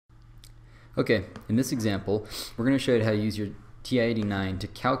Okay, in this example, we're going to show you how to use your TI-89 to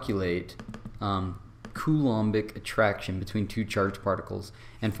calculate Coulombic attraction between two charged particles.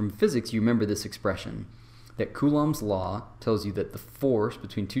 And from physics, you remember this expression, that Coulomb's law tells you that the force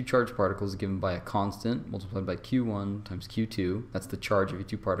between two charged particles is given by a constant multiplied by Q1 times Q2, that's the charge of your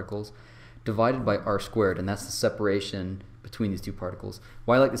two particles, divided by r squared, and that's the separation between these two particles.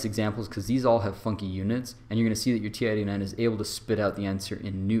 Why I like this example is because these all have funky units, and you're going to see that your TI-89 is able to spit out the answer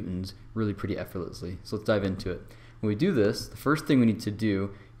in newtons really pretty effortlessly. So let's dive into it. When we do this, the first thing we need to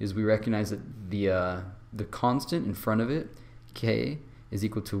do is we recognize that the constant in front of it, k, is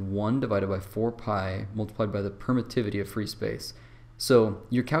equal to 1 divided by 4 pi multiplied by the permittivity of free space. So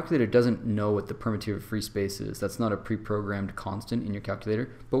your calculator doesn't know what the permittivity of free space is. That's not a pre-programmed constant in your calculator,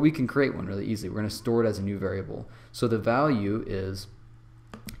 but we can create one really easily. We're going to store it as a new variable. So the value is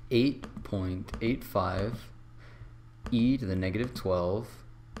 8.85 e to the negative 12.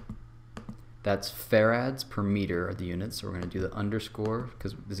 That's farads per meter are the units. So we're going to do the underscore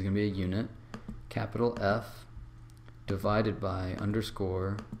because this is going to be a unit. Capital F divided by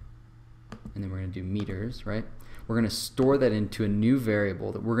underscore, and then we're going to do meters, right? We're going to store that into a new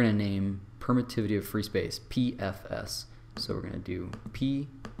variable that we're going to name permittivity of free space, PFS. So we're going to do PFS.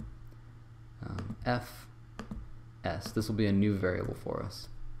 This will be a new variable for us.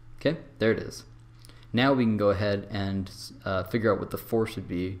 Okay, there it is. Now we can go ahead and figure out what the force would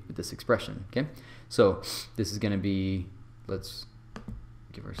be with this expression. Okay, so this is going to be, let's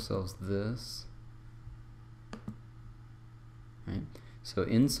give ourselves this. Right. So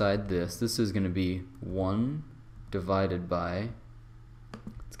inside this is going to be 1 divided by,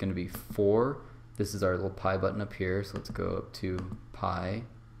 it's going to be 4. This is our little pi button up here, so let's go up to pi,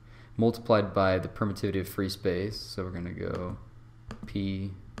 multiplied by the permittivity of free space. So we're going to go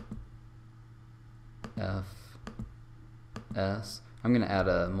P F S. I'm going to add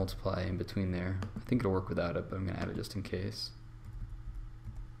a multiply in between there. I think it'll work without it, but I'm going to add it just in case.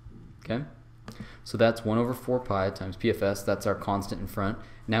 Okay? So that's 1 over 4 pi times PFS, that's our constant in front.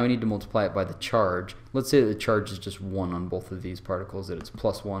 Now we need to multiply it by the charge. Let's say that the charge is just 1 on both of these particles, that it's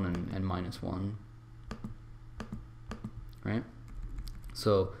plus 1 and minus 1. Right?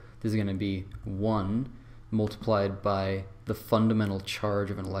 So this is going to be 1 multiplied by the fundamental charge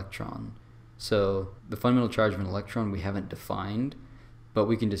of an electron. So the fundamental charge of an electron we haven't defined, but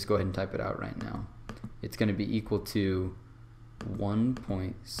we can just go ahead and type it out right now. It's going to be equal to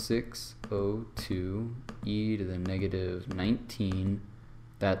 1.602 e to the negative 19,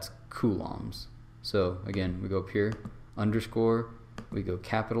 that's coulombs. So again, we go up here, underscore, we go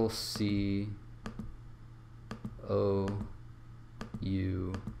capital C O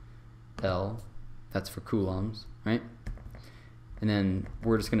U L, that's for coulombs, right? And then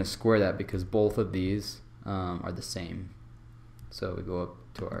we're just going to square that because both of these are the same. So we go up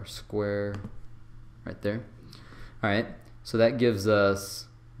to our square right there. All right. So that gives us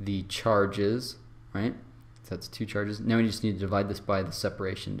the charges, right? So that's 2 charges. Now we just need to divide this by the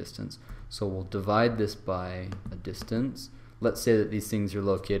separation distance. So we'll divide this by a distance. Let's say that these things are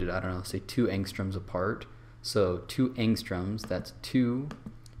located, I don't know, say 2 angstroms apart. So 2 angstroms, that's 2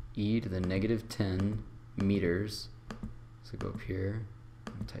 e to the negative 10 meters. So go up here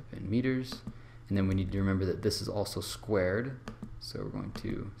and type in meters. And then we need to remember that this is also squared. So we're going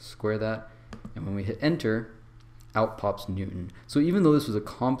to square that. And when we hit enter, out pops Newton. So even though this was a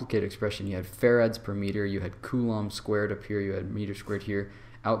complicated expression, you had farads per meter, you had Coulomb squared up here, you had meter squared here,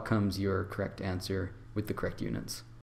 out comes your correct answer with the correct units.